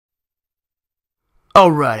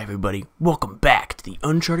Alright everybody, welcome back to the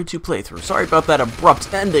Uncharted 2 playthrough. Sorry about that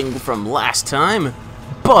abrupt ending from last time,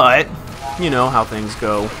 but you know how things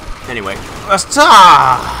go. Anyway, shit.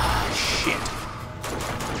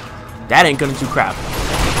 That ain't gonna do crap.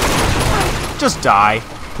 Just die,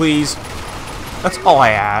 please. That's all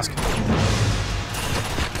I ask.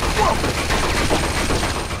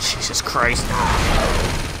 Jesus Christ.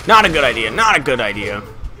 Not a good idea, not a good idea.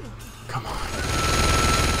 Come on.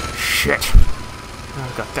 Shit. I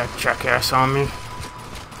got that jackass on me.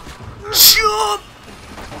 Jump!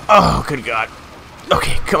 Oh, good God.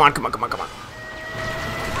 Okay, come on.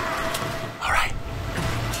 Alright.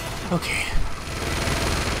 Okay.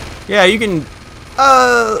 Yeah, you can...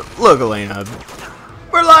 look, Elena.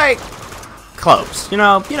 We're like... close. You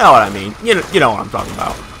know what I mean. You know what I'm talking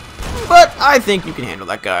about. But I think you can handle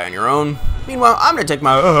that guy on your own. Meanwhile, I'm gonna take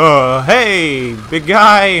my... hey, big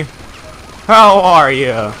guy. How are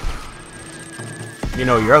you? You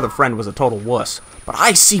know, your other friend was a total wuss, but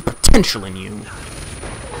I see potential in you.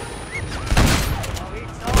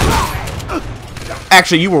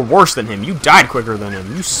 Actually, you were worse than him. You died quicker than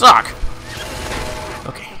him. You suck.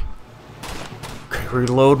 Okay.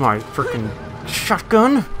 Reload my freaking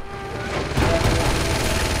shotgun.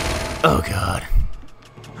 Oh, God.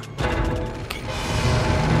 Okay.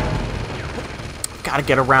 Gotta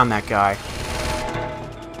get around that guy.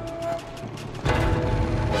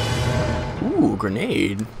 Ooh,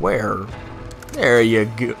 grenade. Where? There you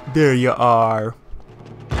go. There you are.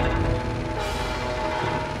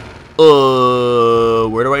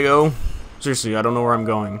 Where do I go? Seriously, I don't know where I'm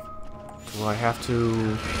going. Do I have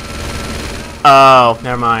to... Oh,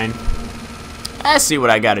 never mind. I see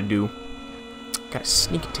what I gotta do. Gotta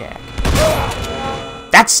sneak attack.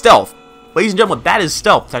 That's stealth. Ladies and gentlemen, that is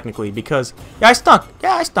stealth, technically, because... Yeah, I snuck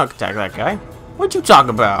attack that guy. What you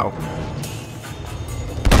talking about?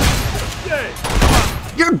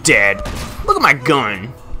 You're dead. Look at my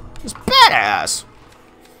gun. It's badass.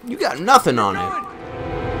 You got nothing on it.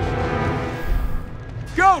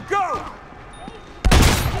 Go!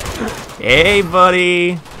 Hey,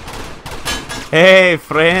 buddy. Hey,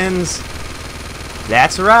 friends.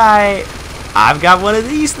 That's right. I've got one of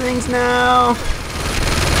these things now.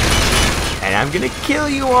 And I'm gonna kill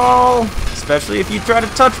you all. Especially if you try to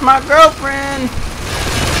touch my girlfriend.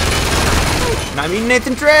 I mean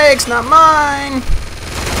Nathan Drake's, not mine.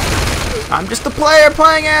 I'm just a player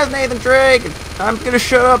playing as Nathan Drake. I'm gonna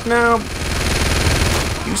shut up now.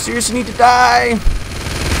 You seriously need to die?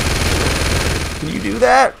 Can you do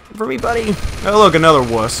that for me, buddy? Oh, look, another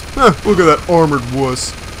wuss. Huh, look at that armored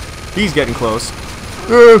wuss. He's getting close.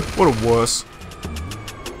 What a wuss.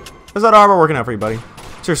 How's that armor working out for you, buddy?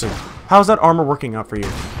 Seriously, how's that armor working out for you?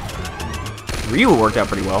 Ryu worked out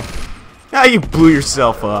pretty well. Ah, you blew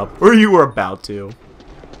yourself up. Or you were about to.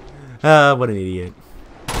 What an idiot.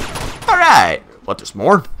 Alright. What, there's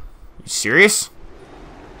more? You serious?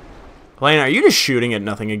 Elena, are you just shooting at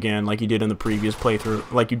nothing again like you did in the previous playthrough?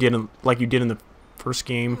 Like you did in the first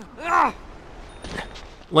game?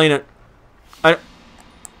 Elena, I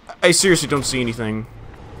seriously don't see anything.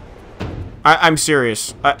 I'm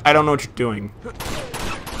serious. I don't know what you're doing.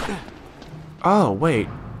 Oh, wait.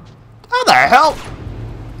 How the hell?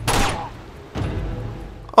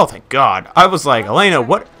 Oh, thank God. I was like, Elena,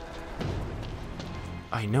 what?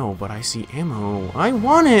 I know, but I see ammo. I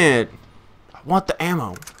want it. I want the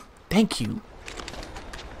ammo. Thank you.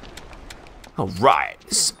 Alright.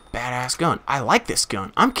 This is a badass gun. I like this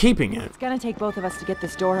gun. I'm keeping it. It's gonna take both of us to get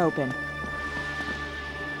this door open.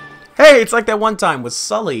 Hey, it's like that one time with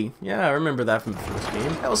Sully. Yeah, I remember that from the first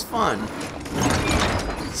game. That was fun.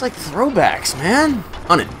 It's like throwbacks, man.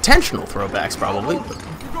 Unintentional throwbacks, probably. But...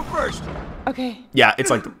 You go first. Okay. Yeah, it's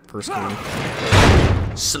like the first game.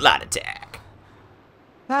 Slide attack.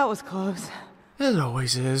 That was close. It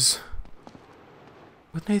always is.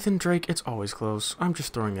 With Nathan Drake, it's always close. I'm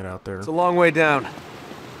just throwing it out there. It's a long way down.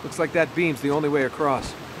 Looks like that beam's the only way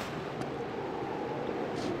across.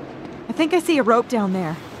 I think I see a rope down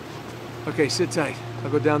there. Okay, sit tight. I'll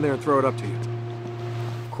go down there and throw it up to you.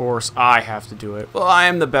 Of course, I have to do it. Well, I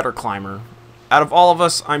am the better climber. Out of all of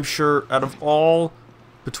us, I'm sure,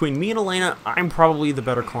 between me and Elena, I'm probably the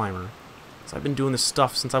better climber. So I've been doing this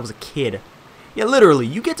stuff since I was a kid. Yeah, literally,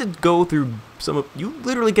 you get to go through you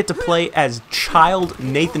literally get to play as child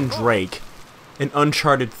Nathan Drake in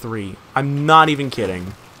Uncharted 3. I'm not even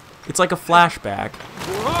kidding. It's like a flashback.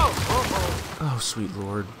 Oh, sweet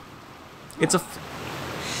lord. It's a...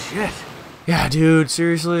 Shit. Yeah, dude,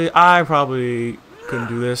 seriously, I probably couldn't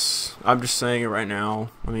do this. I'm just saying it right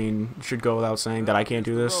now. I mean, it should go without saying that I can't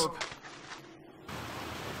do this.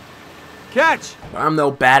 Catch! I'm no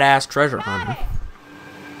badass treasure hunter.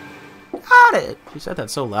 got it! She said that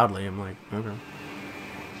so loudly, I'm like, okay.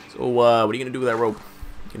 So, what are you gonna do with that rope?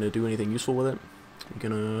 You gonna do anything useful with it? You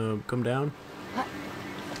gonna come down?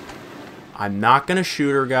 I'm not gonna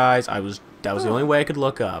shoot her, guys. That was the only way I could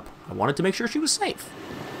look up. I wanted to make sure she was safe.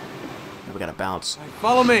 Now we gotta bounce.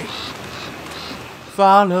 Follow me.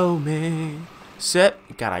 Follow me. Set.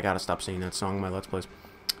 God, I gotta stop singing that song in my Let's Plays.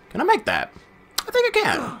 Can I make that? I think I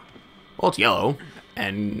can. Well, it's yellow,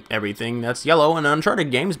 and everything that's yellow in Uncharted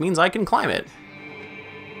games means I can climb it.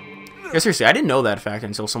 Yeah, seriously, I didn't know that fact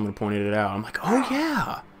until someone pointed it out. I'm like, oh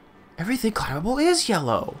yeah, everything climbable is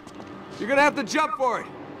yellow. You're gonna have to jump for it.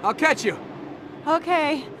 I'll catch you.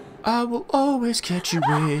 Okay. I will always catch you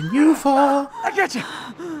when you fall. I got you.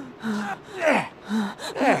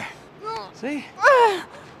 There. See?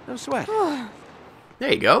 No sweat.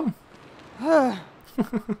 There you go.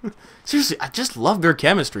 Seriously, I just love their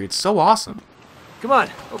chemistry. It's so awesome. Come on,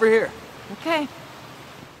 over here. Okay.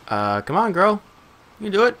 Come on, girl. You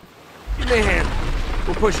can do it. Give me a hand.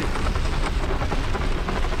 We'll push it.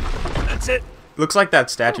 That's it. Looks like that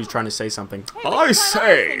statue's trying to say something. Hey, we I can climb on this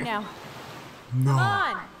say. thing now. No. Come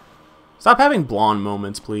on. Stop having blonde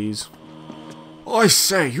moments, please. I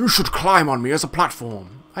say, you should climb on me as a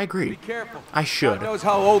platform. I agree. Be careful. I should. God knows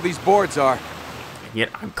how old these boards are. And yet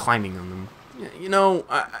I'm climbing on them. You know,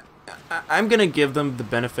 I'm gonna give them the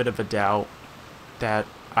benefit of a doubt that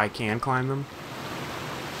I can climb them.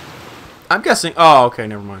 I'm guessing. Oh, okay,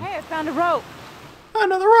 never mind. Hey, I found a rope.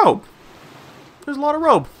 Another rope. There's a lot of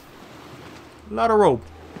rope. A lot of rope.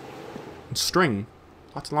 And string.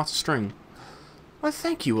 Lots and lots of string. Why,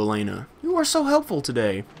 thank you, Elena. You are so helpful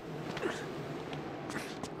today.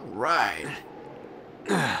 Alright.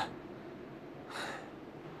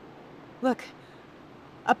 Look.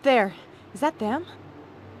 Up there. Is that them?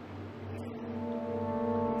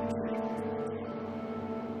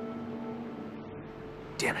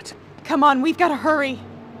 Damn it. Come on, we've got to hurry.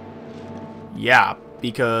 Yeah,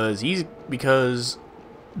 because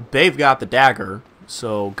they've got the dagger,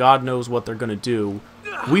 so God knows what they're gonna do.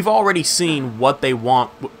 We've already seen what they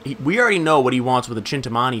want. We already know what he wants with the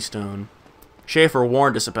Chintamani stone. Schafer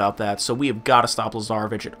warned us about that, so we have got to stop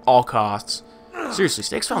Lazarevich at all costs. Seriously,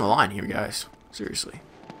 stakes are on the line here, guys. Seriously.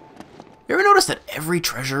 You ever notice that every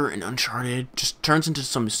treasure in Uncharted just turns into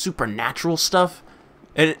some supernatural stuff?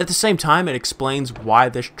 And at the same time, it explains why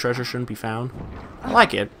this treasure shouldn't be found. I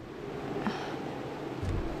like it.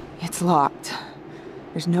 It's locked.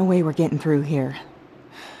 There's no way we're getting through here.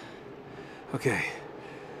 Okay.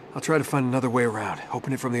 I'll try to find another way around.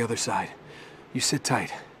 Open it from the other side. You sit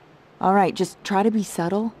tight. All right, just try to be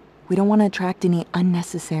subtle. We don't want to attract any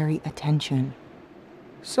unnecessary attention.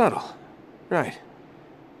 Subtle. Right.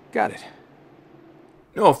 Got it.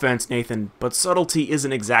 No offense, Nathan, but subtlety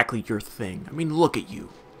isn't exactly your thing. I mean, look at you.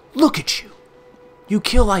 Look at you. You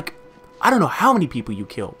kill like... I don't know how many people you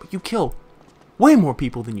kill, but you kill way more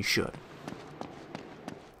people than you should.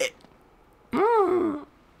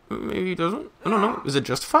 Maybe he doesn't. I don't know. Is it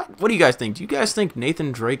justified? What do you guys think? Do you guys think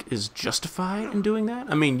Nathan Drake is justified in doing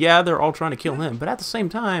that? I mean, yeah, they're all trying to kill him, but at the same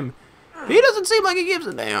time, he doesn't seem like he gives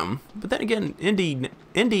a damn. But then again, Indiana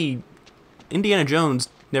Jones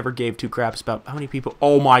never gave two craps about how many people...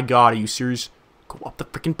 Oh my god, are you serious? Go up the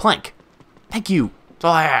freaking plank. Thank you. That's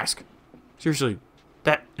all I ask. Seriously.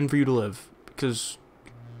 That and for you to live. Because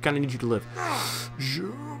I kind of need you to live.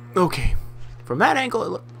 Okay. From that angle, it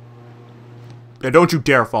looks... Yeah, don't you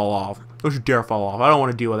dare fall off. Don't you dare fall off. I don't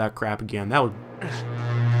want to deal with that crap again. That was...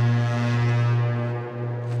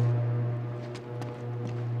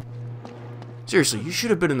 Seriously, you should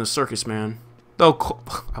have been in the circus, man. Though,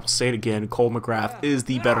 I will say it again, Cole McGrath is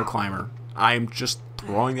the better climber. I am just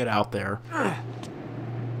throwing it out there.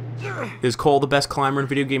 Is Cole the best climber in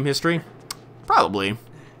video game history? Probably.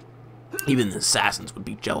 Even the assassins would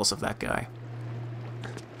be jealous of that guy.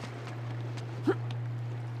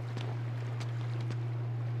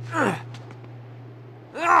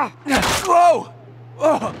 Whoa!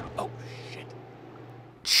 Oh, shit.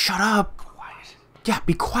 Shut up. Quiet. Yeah,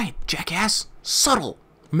 be quiet, jackass. Subtle.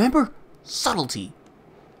 Remember? Subtlety.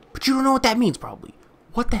 But you don't know what that means, probably.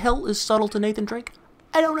 What the hell is subtle to Nathan Drake?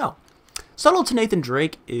 I don't know. Subtle to Nathan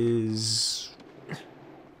Drake is...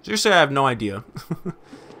 Seriously, I have no idea.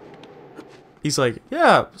 He's like,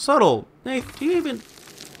 yeah, subtle. Nathan, do you even...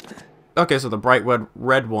 Okay, so the bright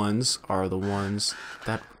red ones are the ones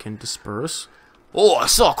that can disperse. Oh, I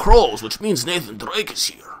saw crows, which means Nathan Drake is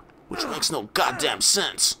here. Which makes no goddamn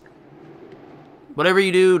sense. Whatever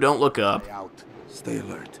you do, don't look up. Stay out. Stay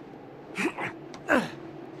alert.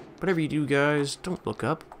 Whatever you do, guys, don't look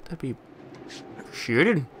up. That'd be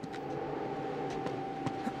appreciated.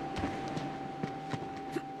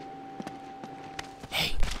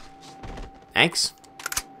 Hey, Thanks.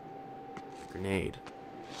 Grenade.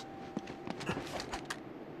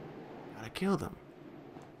 Gotta kill them.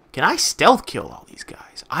 Can I stealth kill all these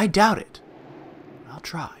guys? I doubt it. I'll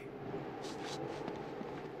try.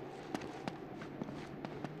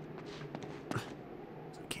 So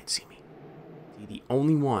he can't see me. Is he the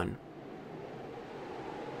only one?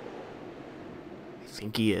 I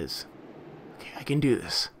think he is. Okay, I can do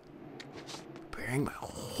this. Preparing my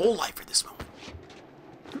whole life for this moment.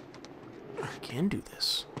 I can do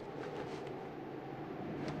this.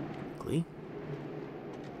 Quickly.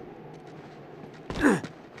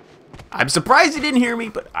 I'm surprised he didn't hear me,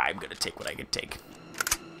 but I'm gonna take what I can take.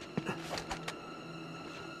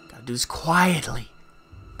 Gotta do this quietly.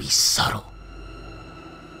 Be subtle.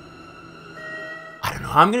 I don't know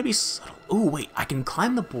how I'm gonna be subtle. Ooh, wait, I can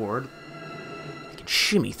climb the board. I can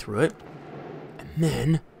shimmy through it. And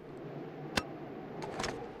then...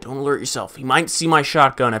 don't alert yourself. He might see my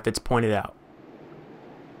shotgun if it's pointed out.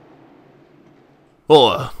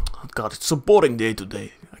 Oh, God, it's a boring day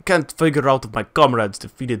today. I can't figure out if my comrades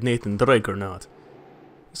defeated Nate and Drake or not.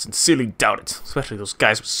 I sincerely doubt it, especially those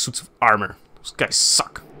guys with suits of armor. Those guys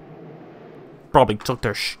suck. Probably took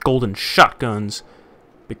their golden shotguns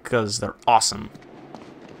because they're awesome.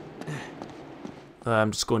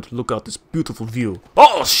 I'm just going to look out this beautiful view.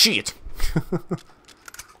 Oh, shit!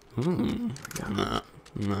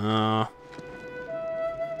 Nah.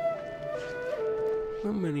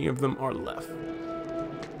 How many of them are left?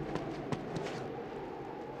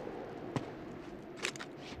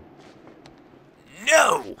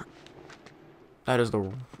 No! That is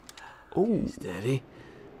the... ooh. Steady.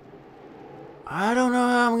 I don't know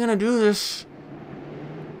how I'm gonna do this.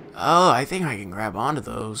 Oh, I think I can grab onto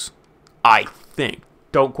those. I think.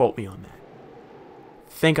 Don't quote me on that.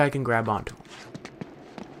 Think I can grab onto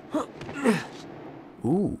them.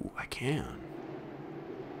 Ooh, I can.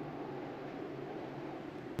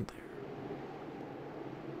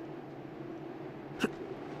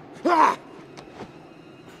 Ah!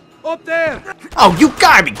 Up there! Oh, you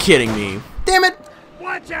gotta be kidding me! Damn it!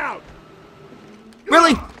 Watch out!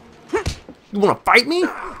 Really? You wanna fight me?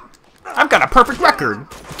 I've got a perfect record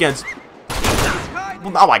against...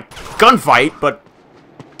 well, not like gunfight, but...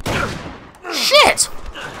 shit!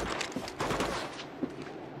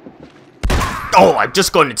 Oh, I'm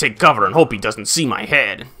just going to take cover and hope he doesn't see my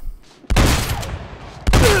head.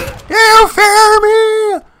 You fear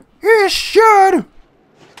me! You should!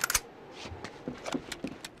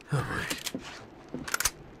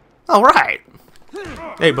 Alright.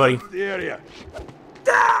 Hey, buddy. The area.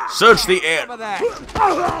 Search the air.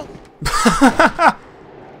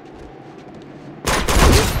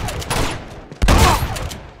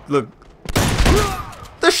 Look.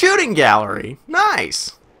 The shooting gallery.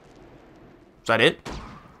 Nice. Is that it?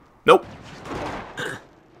 Nope.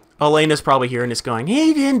 Elena's probably hearing this going,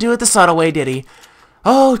 he didn't do it the subtle way, did he?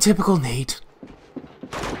 Oh, typical Nate.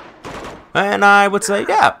 And I would say,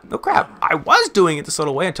 yeah, no crap. I was doing it the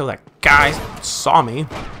subtle way until that guy saw me.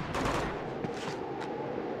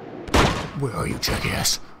 Where are you,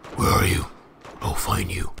 jackass? Where are you? I'll find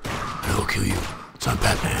you. And I'll kill you. So I'm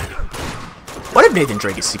Batman. What if Nathan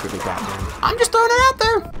Drake is secretly Batman? I'm just throwing it out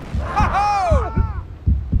there.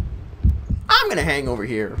 I'm gonna hang over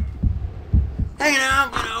here. Hanging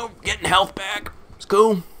out, you know, getting health back. It's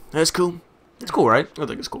cool. That's cool. It's cool, right? I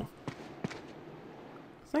think it's cool.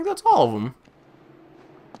 I think that's all of them.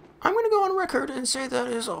 I'm gonna go on record and say that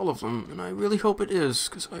is all of them, and I really hope it is,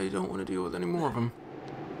 because I don't want to deal with any more of them.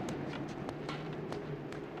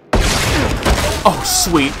 Oh,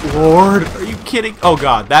 sweet lord! Are you kidding? Oh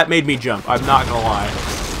god, that made me jump. I'm not gonna lie.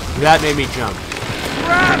 That made me jump.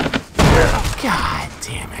 God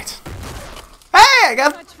damn it. Hey, I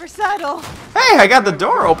got... Much for subtle. Hey, I got the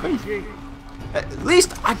door open. At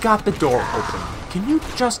least I got the door open. Can you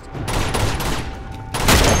just...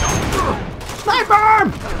 Sniper!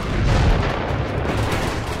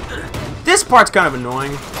 This part's kind of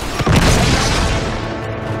annoying.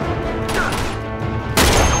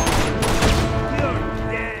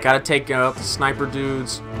 Gotta take out the sniper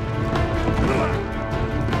dudes.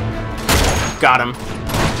 Got him.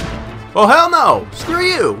 Oh, hell no! Screw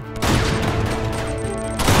you!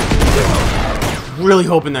 Really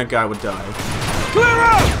hoping that guy would die. Clear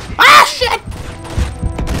out! Ah, shit!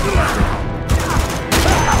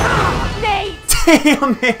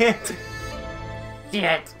 Damn it!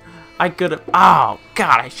 Shit. I could have... oh,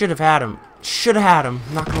 God, I should have had him. Should have had him.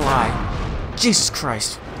 Not gonna lie. Jesus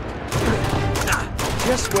Christ.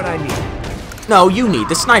 Just what I need. No, you need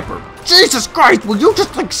the sniper. Jesus Christ, will you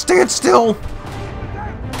just, like, stand still?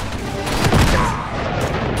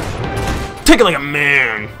 Take it like a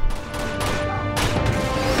man.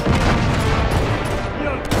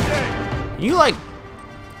 You like...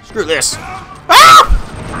 Screw this. Ah!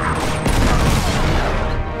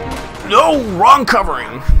 No, wrong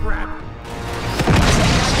covering.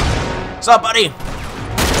 What's up, buddy?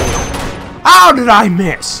 How did I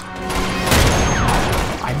miss?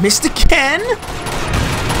 I missed again?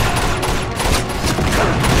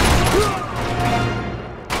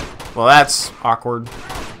 Well, that's awkward.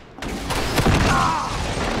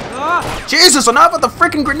 Jesus, enough with the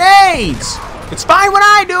freaking grenades! It's fine when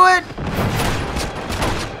I do it!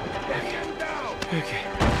 Okay.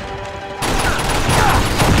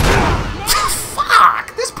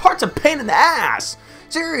 Fuck! This part's a pain in the ass!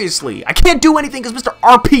 Seriously, I can't do anything because Mr.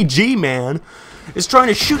 RPG Man is trying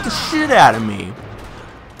to shoot the shit out of me.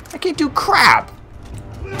 I can't do crap.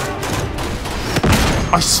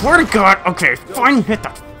 I swear to God. Okay, finally hit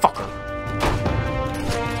that fucker.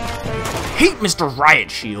 I hate Mr.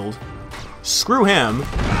 Riot Shield. Screw him.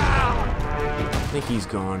 I think he's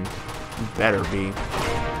gone. He better be.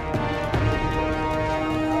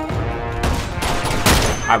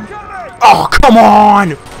 Oh, come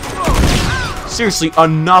on! Seriously,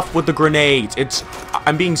 enough with the grenades.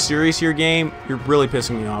 I'm being serious here, game. You're really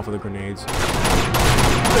pissing me off with the grenades.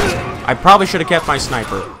 I probably should have kept my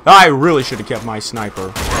sniper. I really should have kept my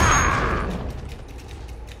sniper.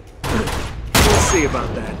 We'll see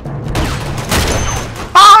about that.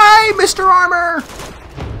 Hi, Mr. Armor!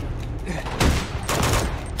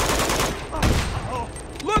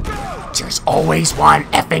 Look out! There's always one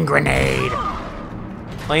effing grenade.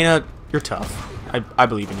 Elena, you're tough. I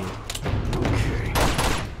believe in you.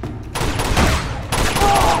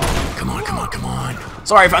 Come on, come on, come on.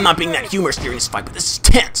 Sorry if I'm not being that humorous during this fight, but this is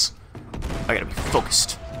tense. I gotta be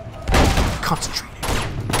focused. Concentrated.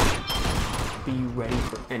 Be ready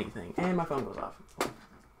for anything. And my phone goes off.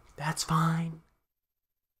 That's fine.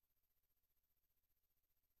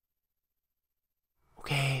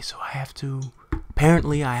 Okay, so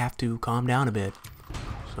apparently I have to calm down a bit.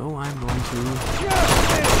 So I'm going to...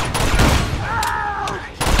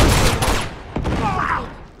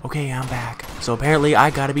 Okay, I'm back. So apparently I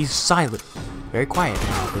gotta be silent. Very quiet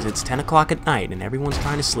now, because it's 10 o'clock at night and everyone's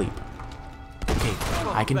trying to sleep. Okay,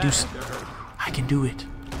 I can do it.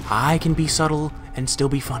 I can be subtle and still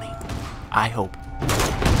be funny. I hope.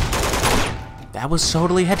 That was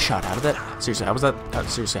totally a headshot. Out of that. Seriously, how was that?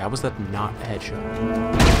 Seriously, how was that not a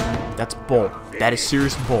headshot? That's bull. That is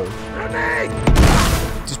serious bull.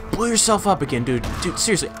 Just blow yourself up again, dude. Dude,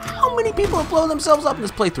 seriously, how many people have blown themselves up in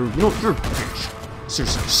this playthrough? You know, you're...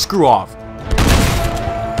 Seriously, screw off.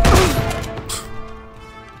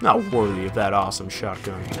 Not worthy of that awesome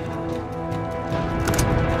shotgun.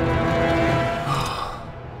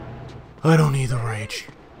 I don't need the rage.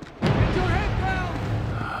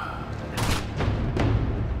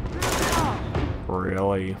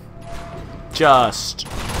 Really? Just...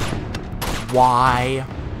 Why?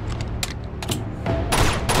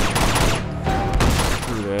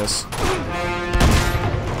 Screw this.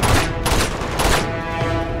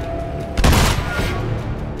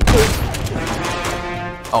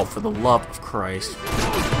 Oh, for the love of Christ.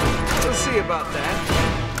 We'll see about that.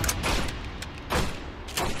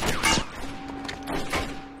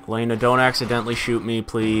 Elena, don't accidentally shoot me,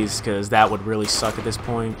 please, because that would really suck at this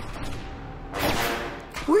point.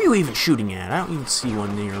 Who are you even shooting at? I don't even see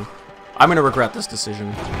one near. I'm gonna regret this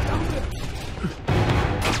decision.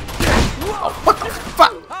 Oh, what the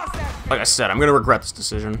fuck? Like I said, I'm gonna regret this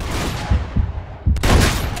decision.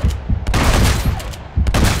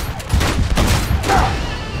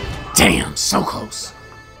 Damn, so close.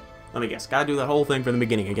 Let me guess. Gotta do that whole thing from the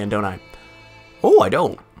beginning again, don't I? Oh, I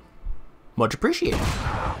don't. Much appreciated.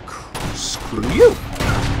 Screw you.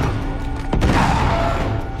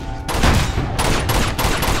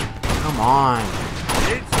 Come on.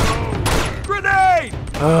 It's over. Grenade!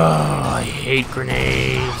 Oh, I hate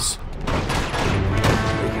grenades.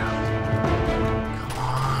 Come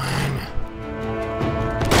on.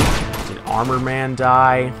 Did Armor Man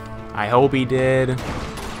die? I hope he did.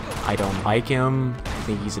 I don't like him. I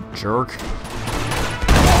think he's a jerk.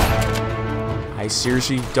 I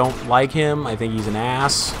seriously don't like him. I think he's an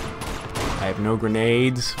ass. I have no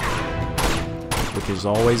grenades, which is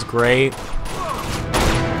always great.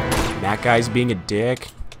 That guy's being a dick.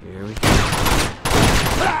 Here we go.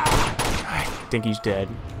 I think he's dead.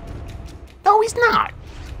 No, he's not.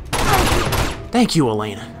 Thank you,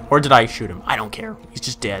 Elena. Or did I shoot him? I don't care. He's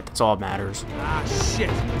just dead. That's all that matters. Ah, shit.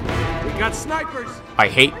 We got snipers. I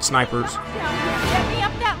hate snipers. Get me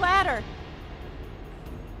up that ladder.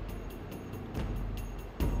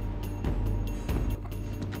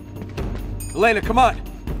 Elena, come on.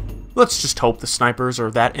 Let's just hope the snipers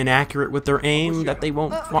are that inaccurate with their aim that they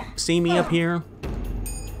won't see me up here.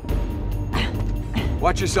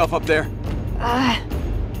 Watch yourself up there. Alright.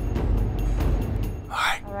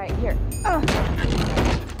 All right, here.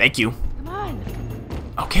 Thank you. Come on.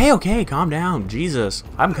 Okay, okay, calm down. Jesus,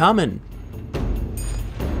 I'm coming.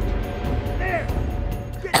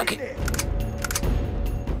 Okay.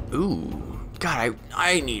 Ooh, God,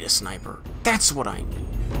 I need a sniper. That's what I need.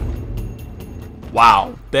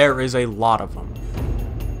 Wow, there is a lot of them.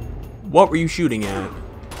 What were you shooting at?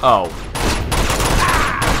 Oh.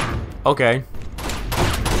 Okay.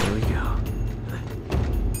 There we go.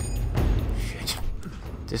 Shit.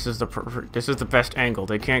 This is the best angle.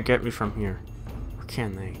 They can't get me from here. Or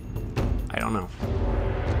can they? I don't know.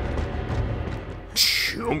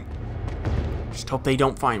 Shoot. Just hope they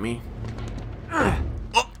don't find me. Oh.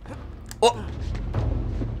 Oh.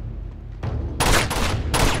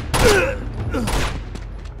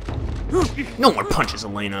 No one punches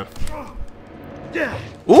Elena.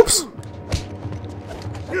 Oops.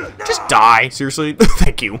 Just die. Seriously?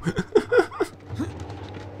 Thank you.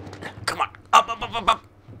 Come on. Up, up, up, up, up.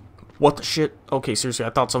 What the shit? Okay, seriously.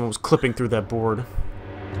 I thought someone was clipping through that board.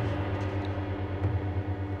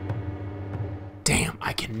 Damn,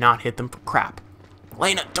 I cannot hit them for crap.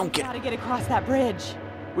 Elena, don't get... Gotta get across that bridge.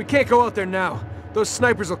 We can't go out there now. Those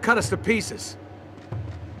snipers will cut us to pieces.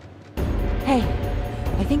 Hey,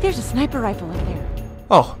 I think there's a sniper rifle up there.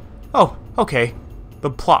 Oh. Oh, okay. The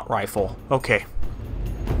plot rifle. Okay.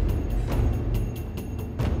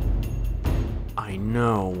 I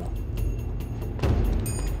know.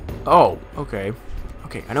 Oh, okay.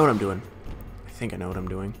 Okay, I know what I'm doing. I think I know what I'm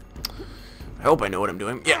doing. I hope I know what I'm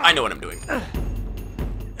doing. Yeah, I know what I'm doing.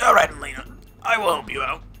 Alright, Elena. I will help you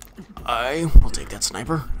out. I will take that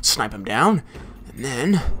sniper, snipe him down, and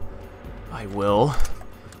then I will...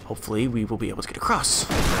 Hopefully, we will be able to get across.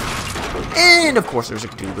 And, of course, there's a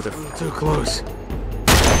dude with a... Too close.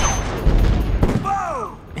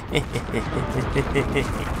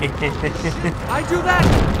 I do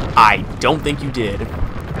that? I don't think you did.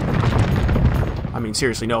 I mean,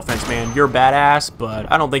 seriously, no offense, man. You're badass,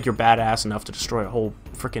 but I don't think you're badass enough to destroy a whole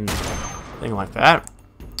freaking thing like that.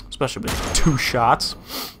 Especially with 2 shots.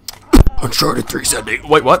 Uncharted 3 said they...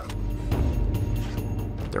 Wait, what?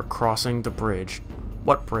 They're crossing the bridge.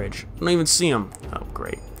 What bridge? I don't even see him. Oh,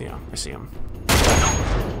 great. Yeah, I see him.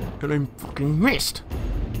 And I fucking missed.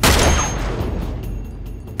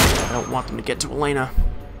 I don't want them to get to Elena.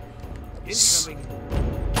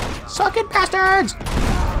 Suck it, bastards!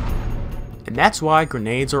 And that's why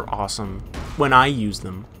grenades are awesome. When I use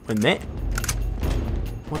them. When they...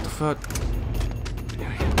 What the fuck?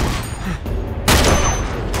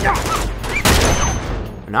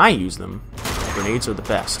 When I use them, grenades are the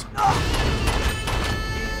best.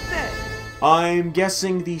 I'm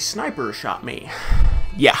guessing the sniper shot me.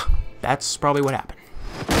 Yeah, that's probably what happened.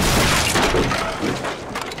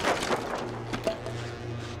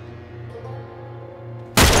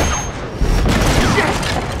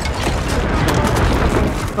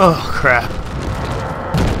 Oh, crap.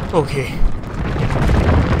 Okay.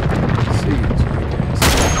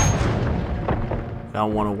 I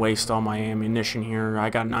don't want to waste all my ammunition here. I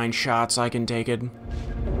got 9 shots. I can take it.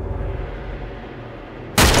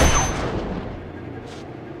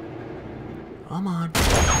 Come on.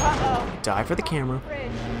 Die for the camera.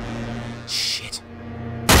 Shit.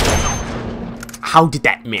 How did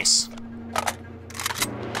that miss?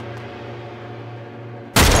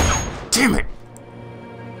 Damn it!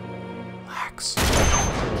 Relax.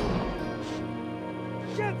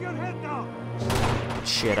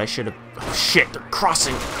 Shit, I should have... Oh, shit, they're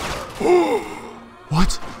crossing.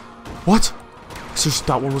 What? What? I just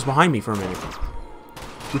thought one was behind me for a minute.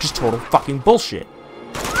 Which is total fucking bullshit.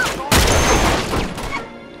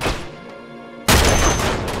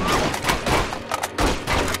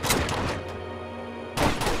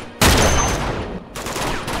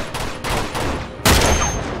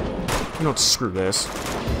 You know what, screw this.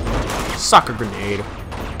 Soccer grenade.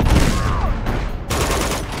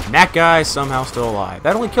 And that guy somehow still alive.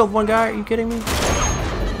 That only killed 1 guy? Are you kidding me?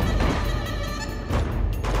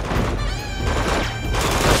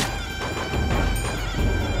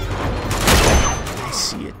 I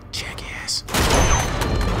see it, jackass.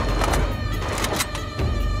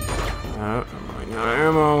 Oh, I'm running out of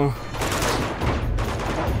ammo.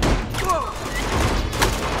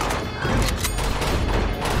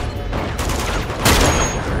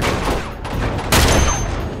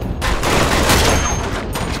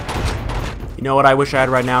 You know what I wish I had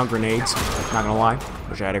right now? Grenades. Not gonna lie.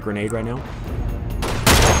 Wish I had a grenade right now.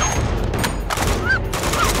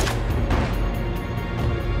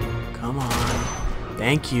 Come on.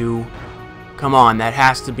 Thank you. Come on, that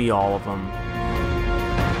has to be all of them.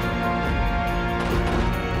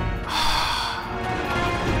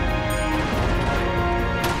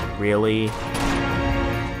 Really?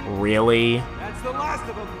 Really? That's the last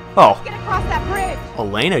of them. Oh, Get across that bridge!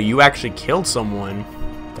 Elena, you actually killed someone.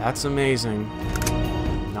 That's amazing.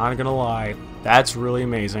 Not gonna lie. That's really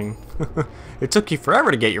amazing. It took you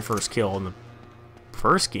forever to get your first kill in the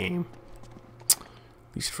first game.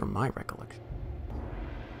 At least from my recollection.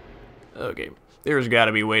 Okay. There's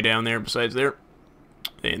gotta be way down there besides there.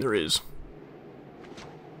 And there is.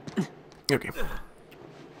 Okay.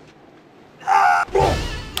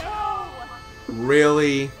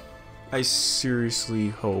 Really? I seriously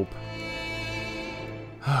hope.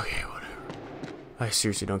 Okay, whatever. I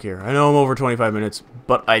seriously don't care. I know I'm over 25 minutes,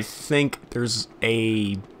 but I think there's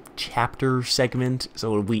a chapter segment,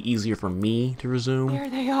 so it'll be easier for me to resume. There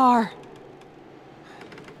they are.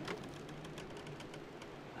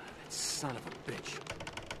 That son of a bitch.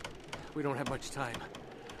 We don't have much time.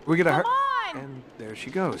 We're gonna hurt. on! And there she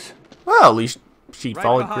goes. Well, at least she Right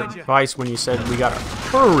followed behind your you. advice when you said we gotta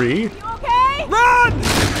hurry. You okay? Run!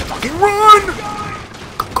 Fucking run!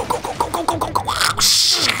 Go, go, go, go, go, go, go, go, go.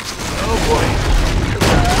 Oh boy.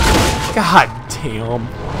 God damn.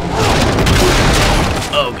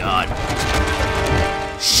 Oh god.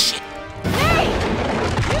 Shit. Hey!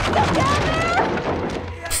 You still down there?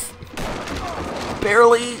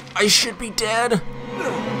 Barely. I should be dead.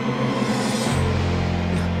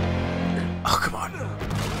 Oh, come on.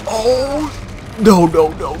 Oh. No, no,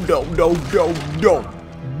 no, no, no, no, no.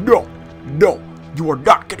 No. No. You are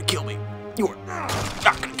not gonna kill me. You are not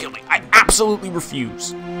gonna kill me. I absolutely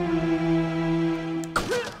refuse.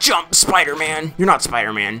 Jump, Spider-Man. You're not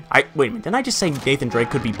Spider-Man. Wait a minute. Didn't I just say Nathan Drake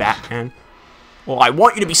could be Batman? Well, I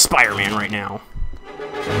want you to be Spider-Man right now.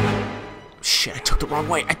 Shit, I took the wrong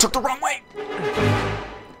way. I took the wrong way.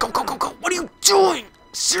 Go, go, go, go. What are you doing?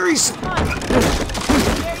 Seriously. Come on.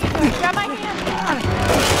 There you go. Grab my hand.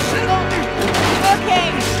 Okay.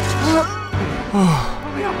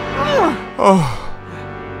 Oh.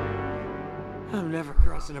 I'm never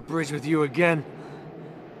crossing a bridge with you again.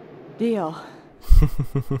 Deal.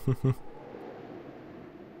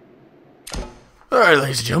 Alright,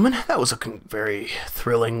 ladies and gentlemen, that was a very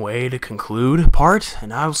thrilling way to conclude part,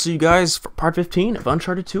 and I'll see you guys for part 15 of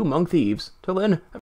Uncharted 2 Among Thieves. Till then,